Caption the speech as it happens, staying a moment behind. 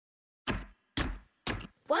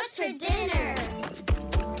What's for dinner?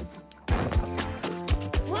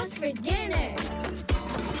 What's for dinner?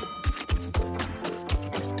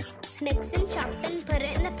 Mix and chop and put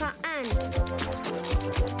it in the pot and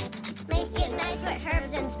make it nice with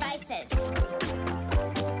herbs and spices.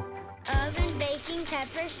 Oven baking,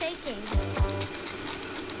 pepper shaking.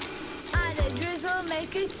 Add a drizzle,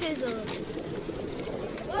 make it sizzle.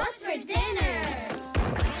 What's for dinner?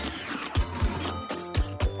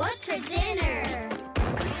 What's for dinner?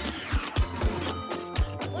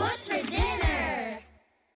 What's for dinner?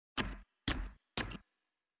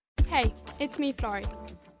 Hey, it's me, Florrie.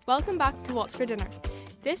 Welcome back to What's for Dinner.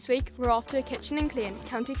 This week we're off to a kitchen in Clane,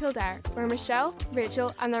 County Kildare, where Michelle,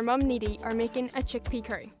 Rachel and their mum Nidhi are making a chickpea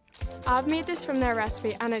curry. I've made this from their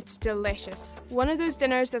recipe and it's delicious. One of those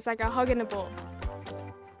dinners that's like a hug in a bowl.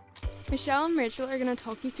 Michelle and Rachel are going to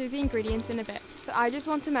talk you through the ingredients in a bit, but I just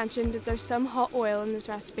want to mention that there's some hot oil in this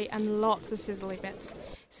recipe and lots of sizzly bits,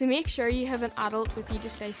 so make sure you have an adult with you to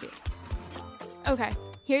stay safe. Okay,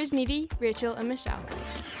 here's Nidhi, Rachel and Michelle.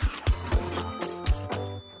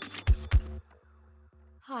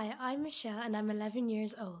 Hi, I'm Michelle and I'm 11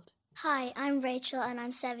 years old. Hi, I'm Rachel and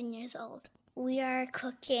I'm 7 years old. We are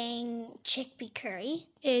cooking chickpea curry.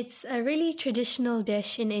 It's a really traditional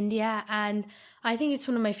dish in India and I think it's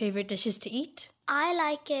one of my favourite dishes to eat. I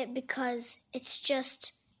like it because it's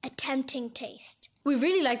just a tempting taste. We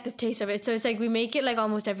really like the taste of it, so it's like we make it like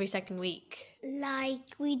almost every second week.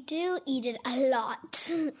 Like, we do eat it a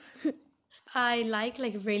lot. I like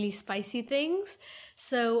really spicy things,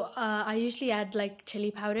 so I usually add like chili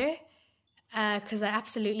powder because I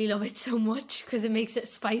absolutely love it so much because it makes it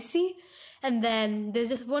spicy. And then there's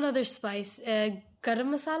this one other spice, garam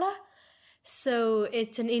masala. So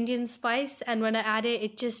it's an Indian spice, and when I add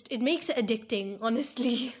it, it makes it addicting,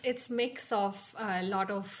 honestly. It's a mix of a lot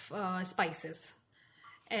of spices.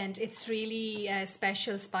 And it's really a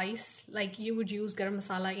special spice. Like you would use garam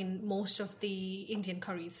masala in most of the Indian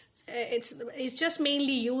curries. It's just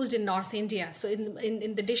mainly used in North India. So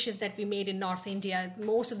in the dishes that we made in North India,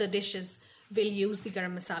 most of the dishes will use the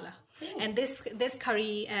garam masala. And this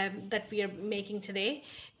curry that we are making today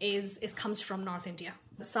comes from North India.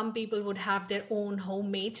 Some people would have their own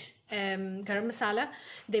homemade garam masala.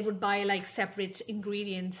 They would buy like separate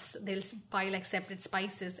ingredients. They'll buy like separate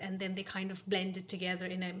spices, and then they kind of blend it together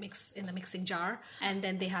in the mixing jar, and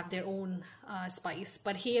then they have their own spice.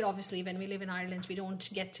 But here, obviously, when we live in Ireland, we don't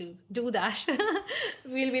get to do that.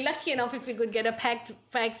 We'll be lucky enough if we could get a pack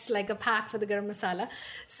for the garam masala.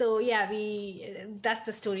 So yeah, that's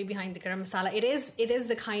the story behind the garam masala. It is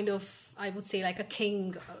the kind of, I would say, like a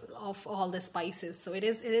king of all the spices. So it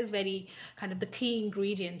is very kind of the key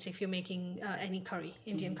ingredient if you're making any curry,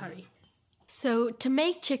 Indian curry. So to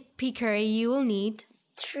make chickpea curry, you will need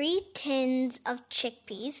 3 tins of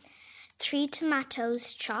chickpeas, 3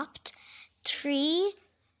 tomatoes chopped, 3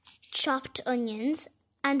 chopped onions,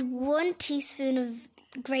 and 1 teaspoon of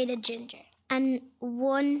grated ginger, and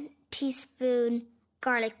 1 teaspoon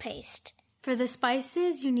garlic paste. For the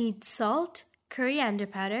spices, you need salt, coriander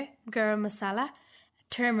powder, garam masala,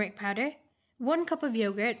 turmeric powder, 1 cup of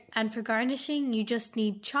yogurt, and for garnishing, you just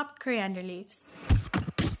need chopped coriander leaves.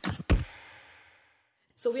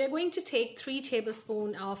 So we are going to take 3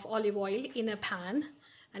 tablespoons of olive oil in a pan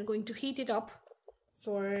and going to heat it up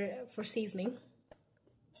for seasoning.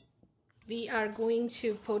 We are going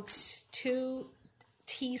to put 2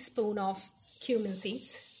 teaspoons of cumin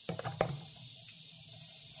seeds.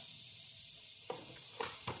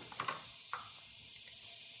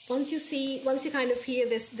 Once you kind of hear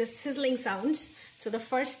this sizzling sound, so the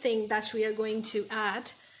first thing that we are going to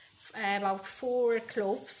add about 4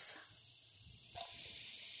 cloves.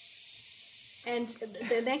 And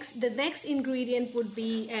the next ingredient would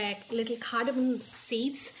be little cardamom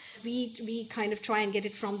seeds. We kind of try and get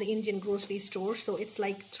it from the Indian grocery store. So it's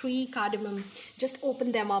like 3 cardamom. Just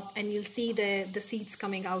open them up and you'll see the seeds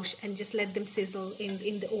coming out, and just let them sizzle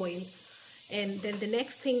in the oil. And then the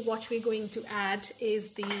next thing what we're going to add is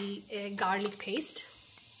the garlic paste.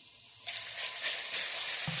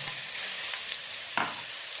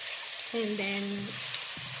 And then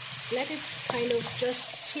let it kind of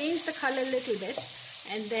just change the color a little bit.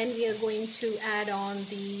 And then we are going to add on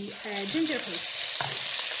the ginger paste.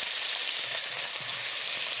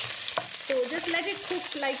 So just let it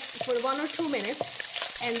cook like for 1 or 2 minutes.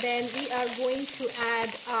 And then we are going to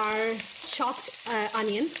add our chopped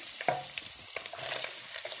onion.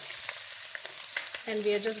 And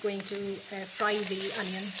we are just going to fry the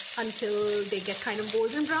onion until they get kind of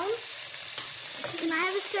golden brown. Can I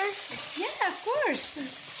have a stir? Yeah, of course.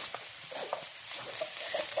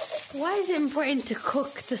 Why is it important to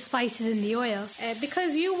cook the spices in the oil?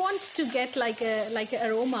 Because you want to get like a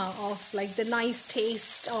aroma of like the nice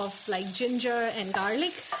taste of like ginger and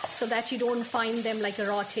garlic, so that you don't find them like a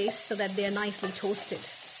raw taste, so that they are nicely toasted.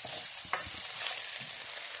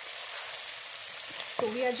 So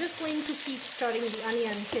we are just going to keep stirring the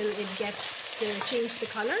onion till it gets to change the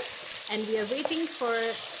color, and we are waiting for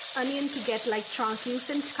onion to get like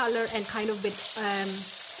translucent color and kind of bit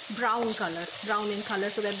brown in color,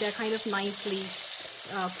 so that they're kind of nicely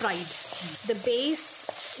fried. The base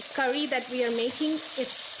curry that we are making,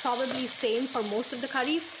 it's probably same for most of the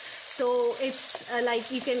curries. So it's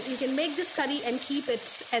like you can make this curry and keep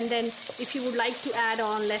it, and then if you would like to add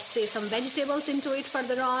on, let's say, some vegetables into it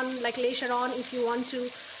further on, like later on, if you want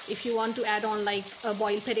to add on like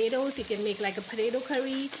boiled potatoes, you can make like a potato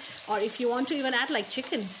curry, or if you want to even add like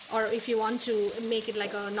chicken, or if you want to make it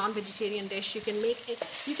like a non-vegetarian dish, you can make it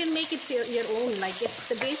your own. Like it's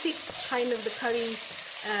the basic kind of the curry,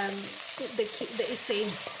 the same.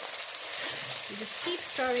 You just keep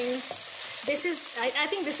stirring. This is, I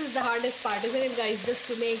think this is the hardest part, isn't it, guys? Just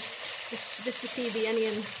to see the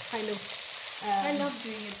onion kind of. I love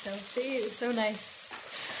doing it though. It's so nice.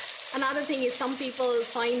 Another thing is some people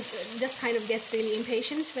just kind of gets really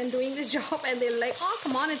impatient when doing this job, and they're like, oh,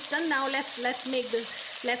 come on, it's done now. Let's make this.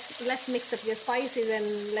 Let's mix up your spices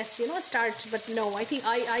and let's start. But no, I think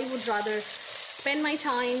I would rather spend my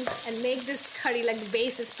time and make this curry like the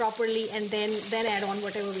basis properly, and then add on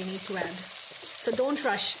whatever we need to add. So don't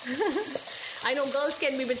rush. I know girls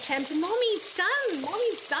can be a bit tempted. Mommy, it's done. Mommy,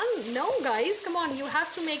 it's done. No, guys, come on. You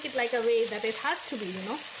have to make it like a way that it has to be,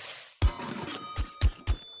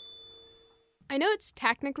 I know it's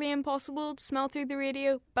technically impossible to smell through the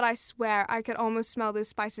radio, but I swear I could almost smell those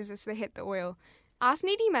spices as they hit the oil. As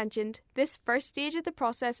Nidhi mentioned, this first stage of the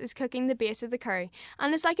process is cooking the base of the curry,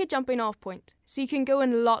 and it's like a jumping off point, so you can go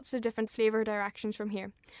in lots of different flavour directions from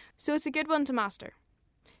here. So it's a good one to master.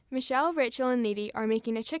 Michelle, Rachel and Nidhi are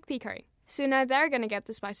making a chickpea curry, so now they're going to get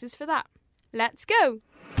the spices for that. Let's go!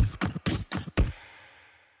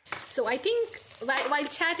 So I think while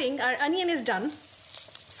chatting, our onion is done.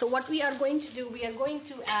 So what we are going to do, we are going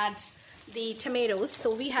to add the tomatoes.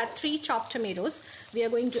 So we had 3 chopped tomatoes. We are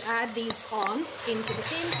going to add these on into the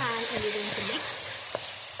same pan, and we're going to mix.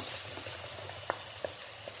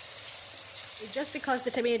 Just because the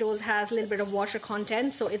tomatoes has a little bit of water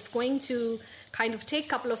content, so it's going to kind of take a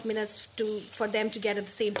couple of minutes for them to get at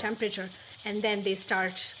the same temperature, and then they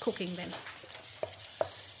start cooking then.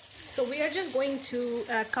 So we are just going to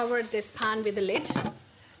cover this pan with a lid,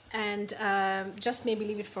 and just maybe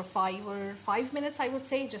leave it for 5 minutes, I would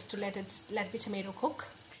say, just to let the tomato cook.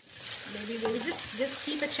 Maybe we'll just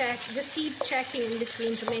keep checking in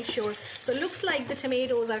between to make sure. So it looks like the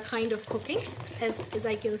tomatoes are kind of cooking, as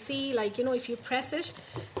I can see. Like, if you press it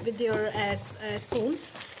with your spoon,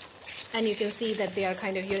 and you can see that they are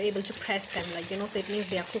kind of, you're able to press them, like, so it means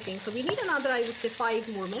they are cooking. So we need another, I would say, 5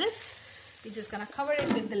 more minutes. We're just gonna cover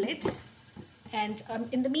it with the lid, and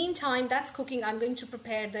in the meantime that's cooking, I'm going to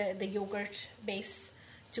prepare the yogurt base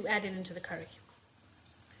to add it into the curry.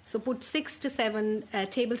 So put 6 to 7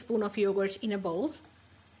 tablespoons of yogurt in a bowl.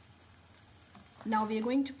 Now we are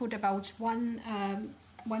going to put about 1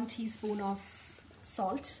 teaspoon of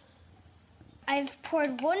salt. I've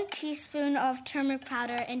poured 1 teaspoon of turmeric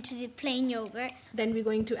powder into the plain yogurt. Then we're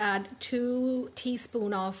going to add 2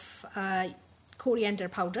 teaspoons of coriander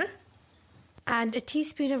powder. And a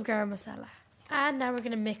teaspoon of garam masala. And now we're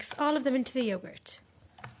going to mix all of them into the yogurt.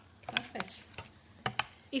 Perfect.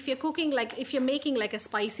 If you're making like a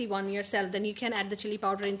spicy one yourself, then you can add the chili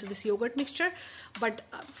powder into this yogurt mixture. But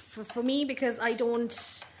for me, because I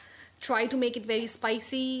don't try to make it very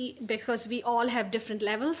spicy, because we all have different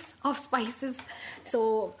levels of spices,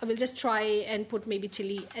 so I will just try and put maybe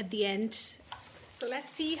chili at the end. So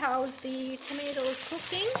let's see how's the tomatoes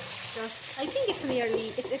cooking. I think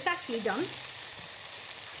it's actually done.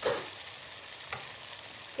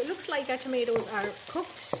 So it looks like our tomatoes are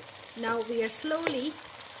cooked. Now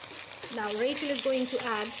Rachel is going to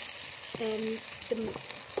add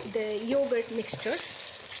the yogurt mixture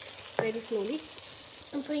very slowly.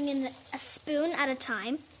 I'm putting in a spoon at a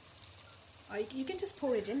time. You can just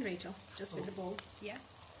pour it in, Rachel, just with the bowl. Yeah,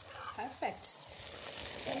 perfect.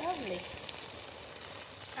 Lovely.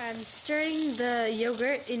 And stirring the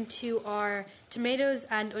yogurt into our tomatoes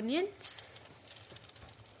and onions.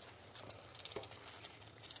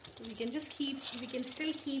 We can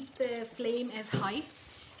still keep the flame as high,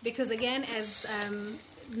 because again, as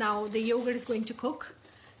now the yogurt is going to cook,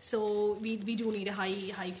 so we do need a high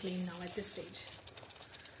flame now at this stage.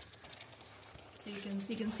 So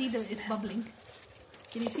you can see that it's bubbling.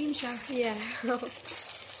 Can you see, Michelle? Yeah.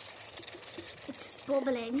 It's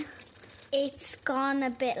bubbling. It's gone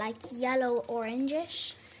a bit like yellow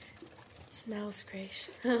orangish. Smells great.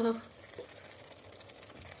 Now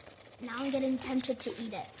I'm getting tempted to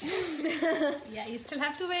eat it. Yeah, you still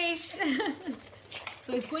have to wait.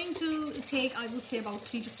 So it's going to take, I would say, about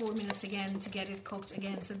 3 to 4 minutes again to get it cooked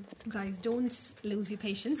again. So guys, don't lose your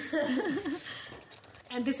patience.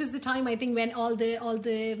 And this is the time, I think, when all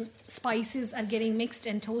the spices are getting mixed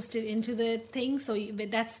and toasted into the thing. So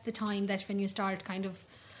that's the time that when you start kind of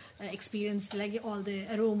experience like all the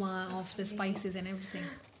aroma of the spices and everything.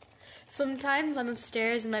 Sometimes I'm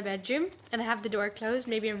upstairs in my bedroom and I have the door closed.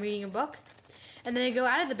 Maybe I'm reading a book. And then I go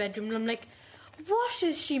out of the bedroom and I'm like, what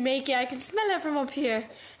is she making? I can smell it from up here.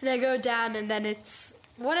 And I go down and then it's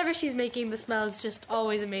whatever she's making, the smell is just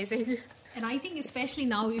always amazing. And I think especially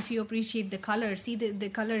now, if you appreciate the color, see the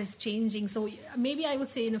color is changing. So maybe I would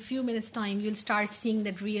say in a few minutes time, you'll start seeing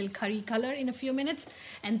that real curry color in a few minutes.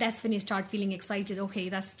 And that's when you start feeling excited. Okay,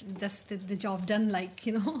 that's the job done, like,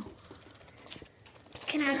 you know.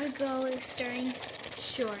 Can I have a go with stirring?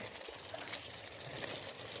 Sure.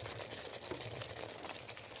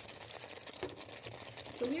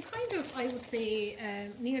 So we're kind of, I would say,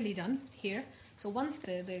 nearly done here. So once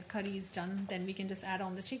the curry is done, then we can just add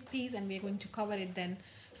on the chickpeas, and we're going to cover it then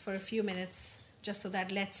for a few minutes, just so that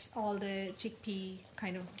lets all the chickpea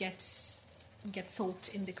kind of get soaked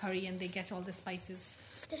in the curry and they get all the spices.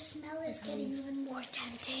 The smell is getting even more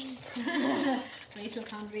tempting. Rachel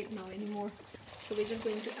can't wait now anymore. So we're just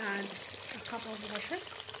going to add a cup of water.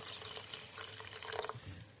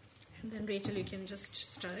 And then Rachel, you can just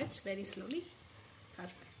stir it very slowly.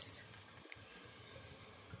 Perfect.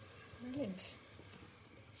 Brilliant.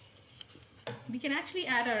 We can actually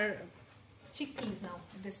add our chickpeas now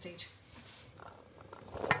at this stage.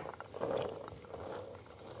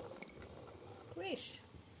 Great.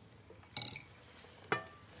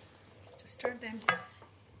 Just stir them.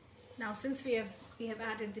 Now, since we have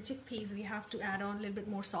added the chickpeas, we have to add on a little bit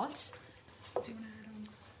more salt. Do you want to add on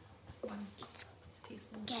 1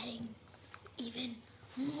 teaspoon? Getting even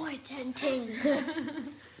more tempting.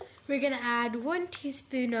 We're going to add 1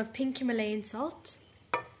 teaspoon of pink Himalayan salt.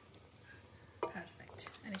 Perfect.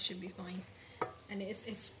 And it should be fine. And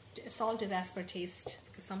it's salt is as per taste,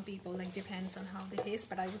 because some people, like, depends on how they taste,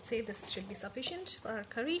 but I would say this should be sufficient for our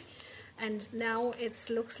curry. And now it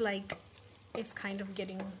looks like it's kind of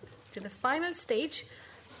getting to the final stage,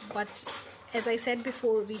 but as I said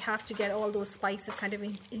before, we have to get all those spices kind of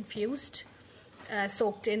infused,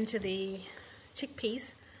 soaked into the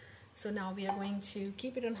chickpeas. So now we are going to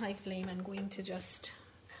keep it on high flame and going to just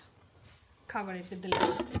cover it with the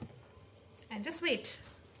lid and just wait.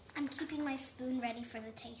 I'm keeping my spoon ready for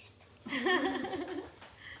the taste.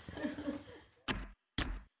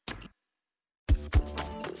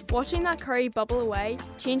 Watching that curry bubble away,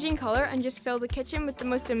 changing colour and just fill the kitchen with the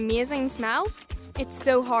most amazing smells, it's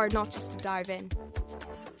so hard not just to dive in.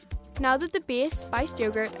 Now that the base, spiced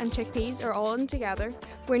yogurt and chickpeas are all in together,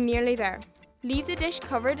 we're nearly there. Leave the dish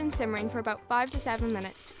covered and simmering for about 5 to 7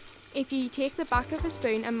 minutes. If you take the back of a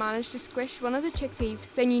spoon and manage to squish one of the chickpeas,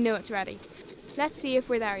 then you know it's ready. Let's see if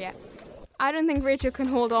we're there yet. I don't think Rachel can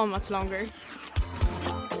hold on much longer.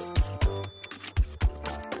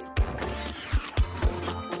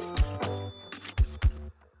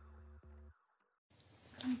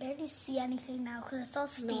 I can barely see anything now because it's all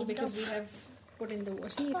steamed No, because up. we have put in the water.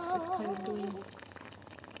 See, it's just kind of doing,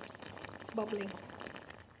 it's bubbling.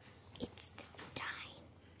 It's the time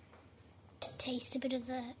to taste a bit of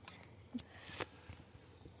the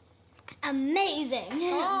amazing.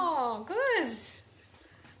 Oh, good.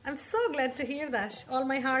 I'm so glad to hear that. All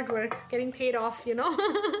my hard work getting paid off, you know.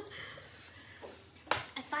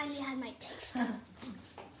 I finally had my taste.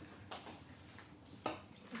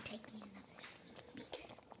 Take me another beaker.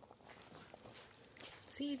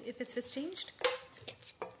 See if it's changed.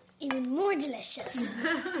 It's even more delicious.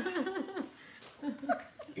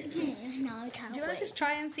 Now I can't Do you want wait. to just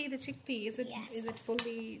try and see the chickpea? Is it Yes. is it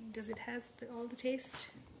fully? Does it has all the taste?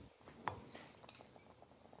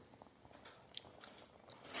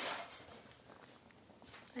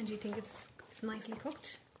 And do you think it's nicely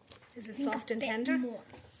cooked? Is it soft and tender? More.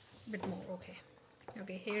 A bit more. Okay.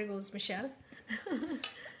 Okay. Here goes Michelle.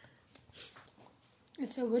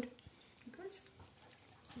 It's so good. Good.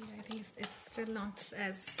 Yeah, I think it's still not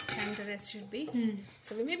as tender as should be.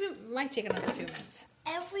 So we might take another few minutes.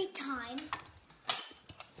 Every time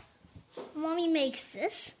Mommy makes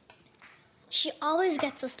this, she always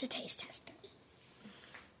gets us to taste test it.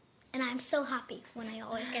 And I'm so happy when I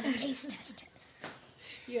always get a taste test it.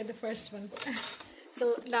 You're the first one.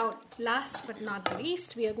 So now, last but not the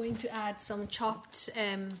least, we are going to add some chopped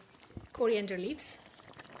coriander leaves.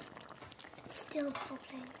 Still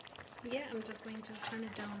popping. Yeah, I'm just going to turn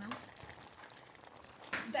it down now.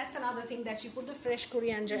 That's another thing, that you put the fresh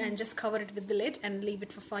coriander and just cover it with the lid and leave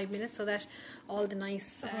it for 5 minutes so that all the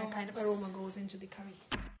nice kind of aroma goes into the curry.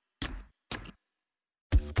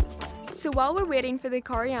 So while we're waiting for the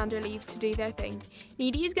coriander leaves to do their thing,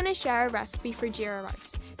 Nidhi is going to share a recipe for jeera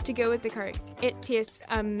rice to go with the curry. It tastes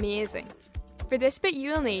amazing. For this bit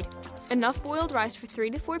you will need enough boiled rice for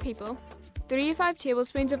 3 to 4 people, 3 to 5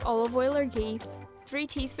 tablespoons of olive oil or ghee, 3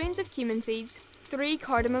 teaspoons of cumin seeds, 3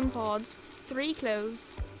 cardamom pods, 3 cloves,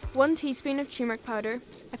 1 teaspoon of turmeric powder,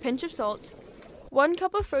 a pinch of salt, 1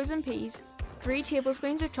 cup of frozen peas, 3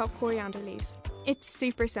 tablespoons of chopped coriander leaves. It's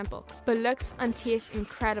super simple, but looks and tastes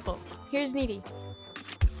incredible. Here's Nidhi.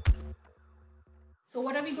 So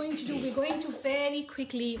what are we going to do? We're going to very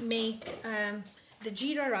quickly make the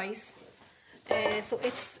jeera rice. So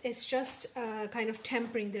it's just kind of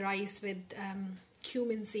tempering the rice with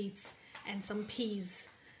cumin seeds and some peas,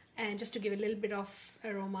 and just to give a little bit of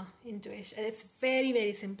aroma into it. And it's very,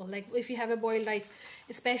 very simple. Like if you have a boiled rice,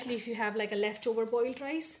 especially if you have like a leftover boiled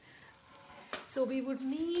rice. So we would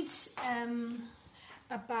need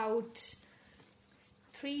about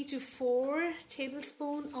 3 to 4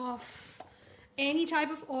 tablespoons of any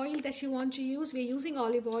type of oil that you want to use. We're using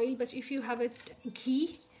olive oil, but if you have a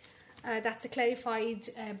ghee, that's a clarified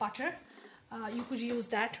butter, you could use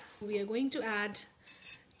that. We are going to add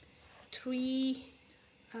 3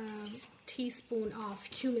 teaspoons of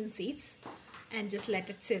cumin seeds and just let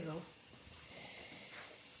it sizzle.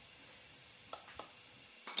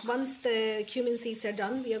 Once the cumin seeds are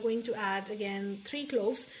done, we are going to add again 3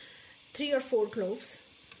 or 4 cloves.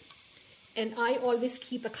 And I always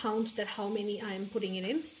keep account that how many I am putting it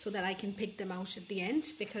in, so that I can pick them out at the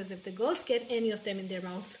end, because if the girls get any of them in their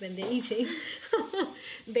mouth when they're eating,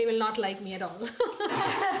 they will not like me at all.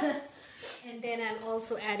 And then I'm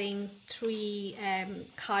also adding 3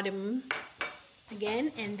 cardamom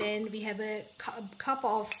again, and then we have a cup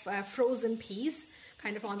of frozen peas,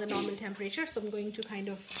 kind of on the normal temperature. So I'm going to kind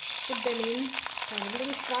of put them in, kind of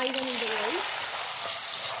little fry them in the oil.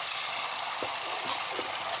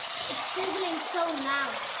 It's sizzling so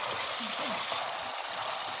loud.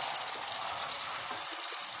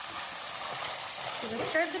 So just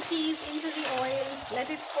stir the peas into the oil, let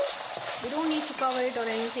it cook. We don't need to cover it or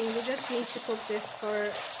anything. We just need to cook this for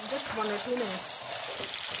just 1 or 2 minutes.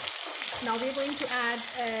 Now we're going to add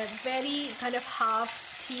a very kind of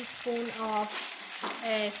half teaspoon of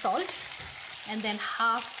salt, and then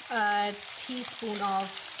half a teaspoon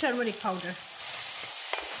of turmeric powder.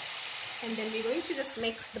 And then we're going to just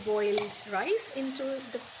mix the boiled rice into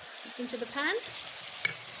the pan.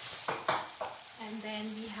 And then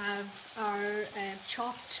we have our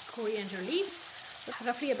chopped coriander leaves,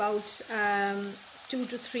 roughly about 2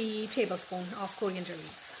 to 3 tablespoons of coriander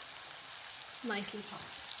leaves, nicely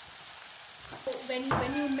chopped. When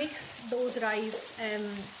you mix those rice,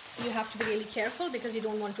 you have to be really careful, because you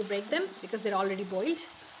don't want to break them, because they're already boiled.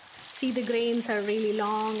 See, the grains are really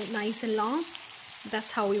long, nice and long.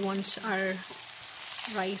 That's how we want our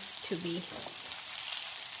rice to be.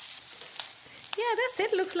 Yeah, that's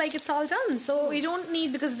it. Looks like it's all done. So we don't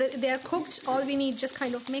need, because they are cooked, all we need, just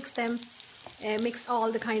kind of mix them, mix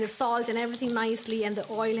all the kind of salt and everything nicely, and the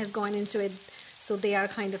oil has gone into it, so they are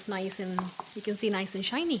kind of nice, and you can see nice and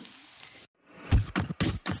shiny.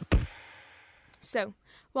 So,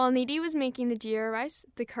 while Nidhi was making the jeera rice,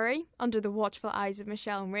 the curry, under the watchful eyes of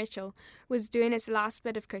Michelle and Rachel, was doing its last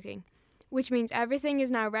bit of cooking, which means everything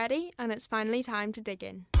is now ready and it's finally time to dig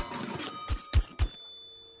in.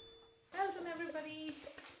 Well done, everybody.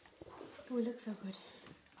 Oh, it looks so good.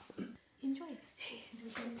 Enjoy.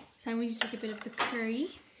 So I'm going to take a bit of the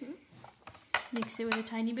curry, mix it with a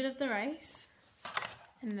tiny bit of the rice,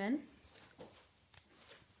 and then...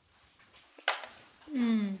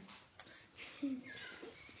 Can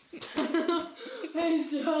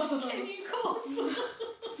you cope?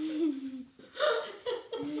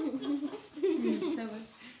 So good.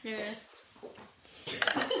 There it is.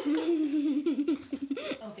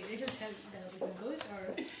 Okay, they just tell that is it good or...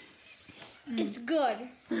 It's good.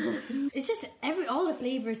 It's just all the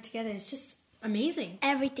flavors together. It's just amazing.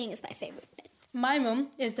 Everything is my favorite bit. My mum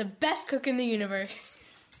is the best cook in the universe.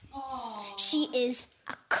 Aww. She is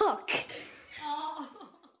a cook.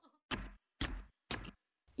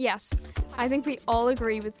 Yes, I think we all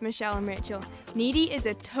agree with Michelle and Rachel. Nidhi is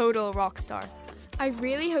a total rock star. I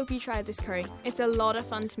really hope you try this curry. It's a lot of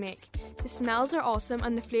fun to make. The smells are awesome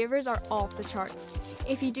and the flavours are off the charts.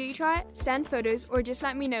 If you do try it, send photos or just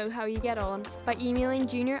let me know how you get on by emailing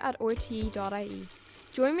junior@rte.ie.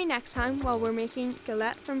 Join me next time while we're making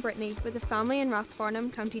galette from Brittany with a family in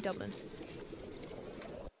Rathfarnham, County Dublin.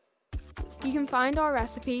 You can find our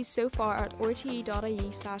recipes so far at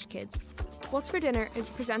rte.ie/kids. What's for Dinner is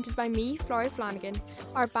presented by me, Florrie Flanagan.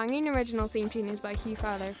 Our banging original theme tune is by Hugh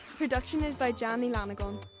Fowler. Production is by Janny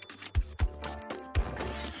Lanagan.